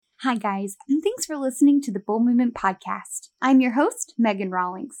Hi, guys, and thanks for listening to the Bold Movement Podcast. I'm your host, Megan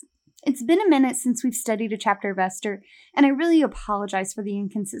Rawlings. It's been a minute since we've studied a chapter of Esther, and I really apologize for the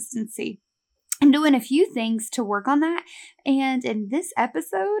inconsistency. I'm doing a few things to work on that, and in this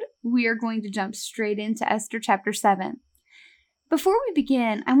episode, we are going to jump straight into Esther chapter 7. Before we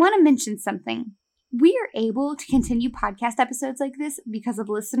begin, I want to mention something. We are able to continue podcast episodes like this because of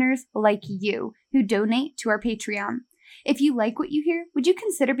listeners like you who donate to our Patreon. If you like what you hear, would you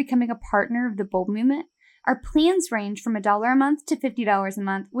consider becoming a partner of the Bold Movement? Our plans range from $1 a month to $50 a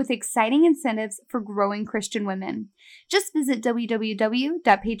month with exciting incentives for growing Christian women. Just visit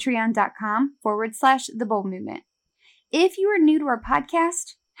www.patreon.com/The Bold Movement. If you are new to our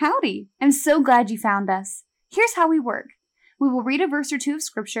podcast, howdy. I'm so glad you found us. Here's how we work. We will read a verse or two of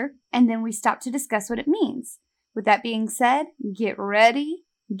scripture, and then we stop to discuss what it means. With that being said, get ready,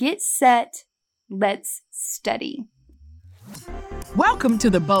 get set, let's study. Welcome to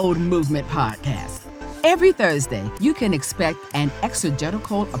the Bold Movement Podcast. Every Thursday, you can expect an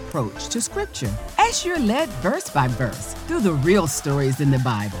exegetical approach to Scripture as you're led verse by verse through the real stories in the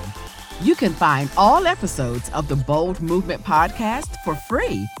Bible. You can find all episodes of the Bold Movement Podcast for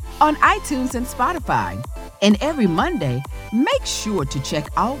free on iTunes and Spotify. And every Monday, make sure to check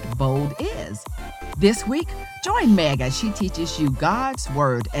out Bold Is. This week, join Meg as she teaches you God's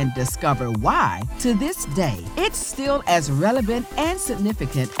Word and discover why, to this day, it's still as relevant and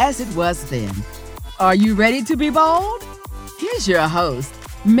significant as it was then. Are you ready to be bold? Here's your host,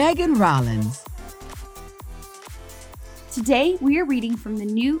 Megan Rawlings. Today, we are reading from the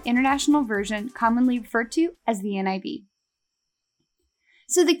New International Version, commonly referred to as the NIV.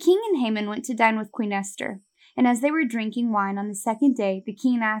 So the king and Haman went to dine with Queen Esther, and as they were drinking wine on the second day, the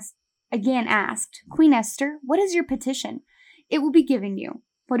king asked, Queen Esther, what is your petition? It will be given you.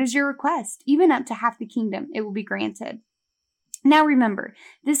 What is your request? Even up to half the kingdom, it will be granted. Now remember,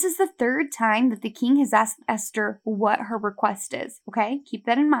 this is the third time that the king has asked Esther what her request is, okay? Keep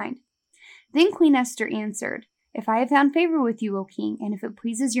that in mind. Then Queen Esther answered, If I have found favor with you, O king, and if it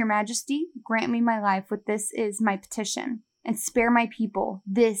pleases your majesty, grant me my life, for this is my petition, and spare my people.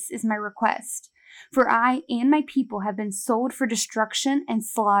 This is my request. For I and my people have been sold for destruction and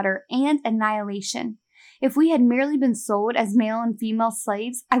slaughter and annihilation. If we had merely been sold as male and female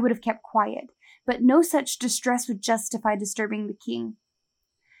slaves, I would have kept quiet, but no such distress would justify disturbing the king.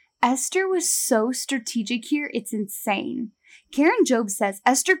 Esther was so strategic here, it's insane. Karen Job says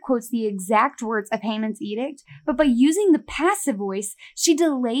Esther quotes the exact words of Haman's edict, but by using the passive voice, she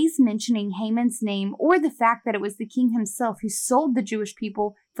delays mentioning Haman's name or the fact that it was the king himself who sold the Jewish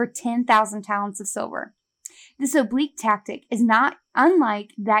people for 10,000 talents of silver. This oblique tactic is not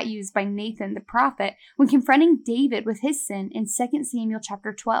unlike that used by Nathan the prophet when confronting David with his sin in 2 Samuel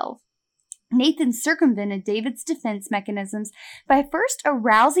chapter 12. Nathan circumvented David's defense mechanisms by first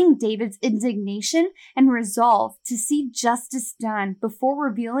arousing David's indignation and resolve to see justice done before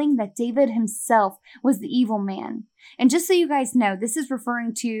revealing that David himself was the evil man. And just so you guys know, this is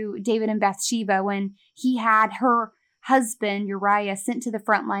referring to David and Bathsheba when he had her husband Uriah sent to the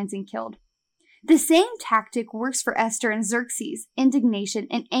front lines and killed. The same tactic works for Esther and Xerxes. Indignation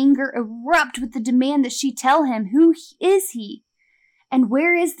and anger erupt with the demand that she tell him who is he and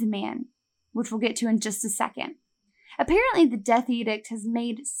where is the man, which we'll get to in just a second. Apparently, the death edict has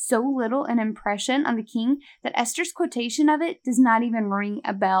made so little an impression on the king that Esther's quotation of it does not even ring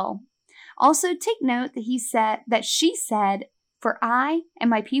a bell. Also, take note that she said, "For I and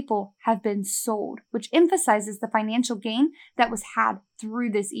my people have been sold," which emphasizes the financial gain that was had through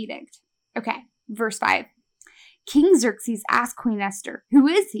this edict. Okay, verse 5. King Xerxes asked Queen Esther, "Who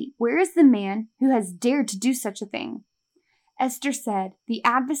is he? Where is the man who has dared to do such a thing?" Esther said, "The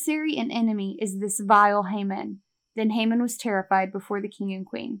adversary and enemy is this vile Haman." Then Haman was terrified before the king and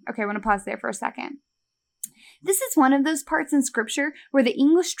queen. Okay, I want to pause there for a second. This is one of those parts in scripture where the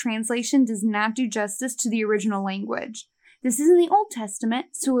English translation does not do justice to the original language. This is in the Old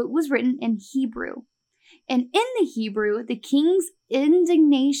Testament, so it was written in Hebrew. And in the Hebrew, the king's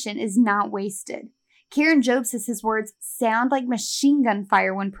indignation is not wasted. Karen Job says his words sound like machine gun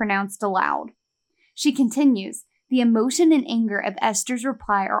fire when pronounced aloud. She continues, the emotion and anger of Esther's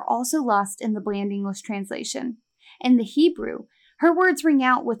reply are also lost in the bland English translation. In the Hebrew, her words ring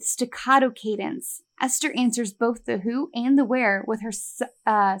out with staccato cadence. Esther answers both the who and the where with her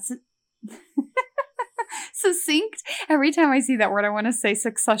succinct. Every time I see that word, I want to say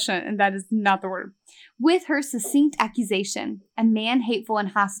succession, and that is not the word. With her succinct accusation, a man hateful and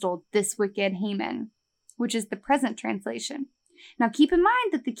hostile, this wicked Haman, which is the present translation. Now keep in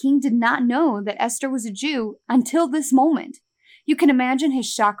mind that the king did not know that Esther was a Jew until this moment. You can imagine his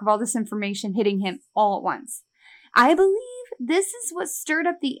shock of all this information hitting him all at once. I believe this is what stirred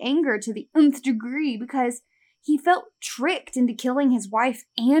up the anger to the nth degree, because he felt tricked into killing his wife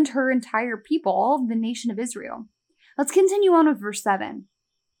and her entire people, all of the nation of Israel. Let's continue on with verse 7.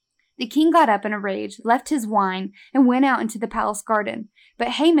 The king got up in a rage, left his wine, and went out into the palace garden. But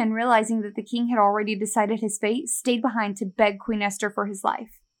Haman, realizing that the king had already decided his fate, stayed behind to beg Queen Esther for his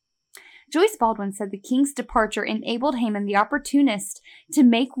life. Joyce Baldwin said the king's departure enabled Haman, the opportunist, to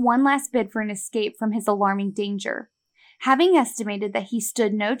make one last bid for an escape from his alarming danger. Having estimated that he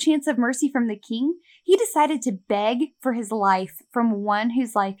stood no chance of mercy from the king, he decided to beg for his life from one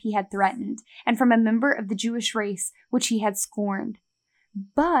whose life he had threatened, and from a member of the Jewish race which he had scorned.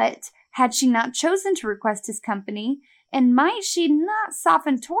 But had she not chosen to request his company, and might she not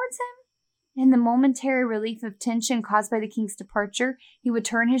soften towards him? In the momentary relief of tension caused by the king's departure, he would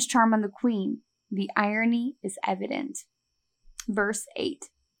turn his charm on the queen. The irony is evident. Verse 8.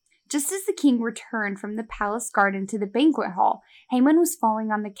 Just as the king returned from the palace garden to the banquet hall, Haman was falling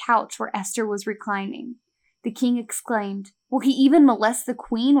on the couch where Esther was reclining. The king exclaimed, "Will he even molest the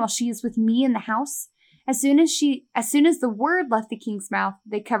queen while she is with me in the house?" As soon as the word left the king's mouth,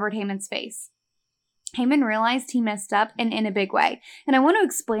 they covered Haman's face. Haman realized he messed up, and in a big way. And I want to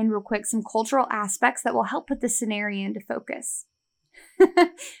explain real quick some cultural aspects that will help put this scenario into focus.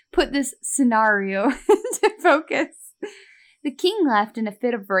 The king left in a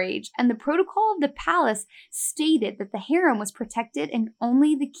fit of rage, and the protocol of the palace stated that the harem was protected and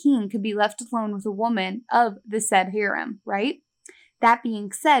only the king could be left alone with a woman of the said harem, right? That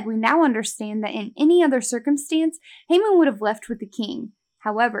being said, we now understand that in any other circumstance, Haman would have left with the king.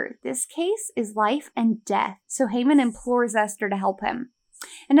 However, this case is life and death, so Haman implores Esther to help him.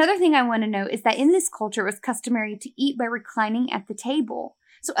 Another thing I want to note is that in this culture, it was customary to eat by reclining at the table.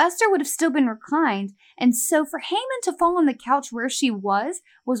 So Esther would have still been reclined, and so for Haman to fall on the couch where she was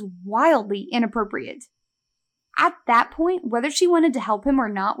wildly inappropriate. At that point, whether she wanted to help him or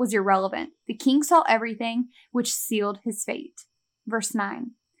not was irrelevant. The king saw everything, which sealed his fate. Verse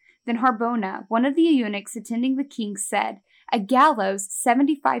 9. Then Harbona, one of the eunuchs attending the king, said, "A gallows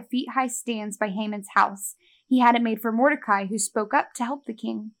 75 feet high stands by Haman's house. He had it made for Mordecai, who spoke up to help the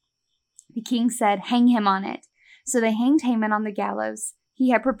king." The king said, "Hang him on it." So they hanged Haman on the gallows he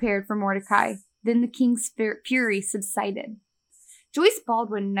had prepared for Mordecai. Then the king's fury subsided. Joyce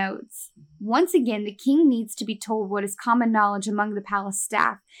Baldwin notes, once again, the king needs to be told what is common knowledge among the palace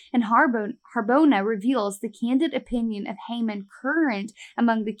staff, and Harbona reveals the candid opinion of Haman current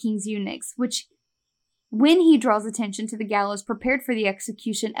among the king's eunuchs, which, when he draws attention to the gallows prepared for the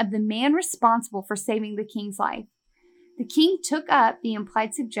execution of the man responsible for saving the king's life. The king took up the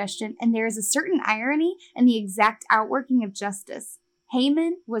implied suggestion, and there is a certain irony in the exact outworking of justice.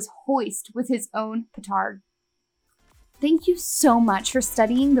 Haman was hoist with his own petard. Thank you so much for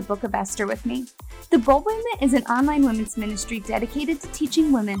studying the Book of Esther with me. The Bold Movement is an online women's ministry dedicated to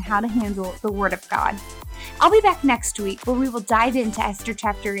teaching women how to handle the Word of God. I'll be back next week where we will dive into Esther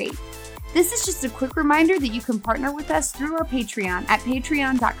chapter 8. This is just a quick reminder that you can partner with us through our Patreon at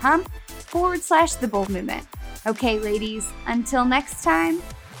patreon.com/The Bold Movement. Okay, ladies, until next time,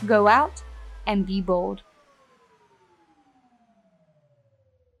 go out and be bold.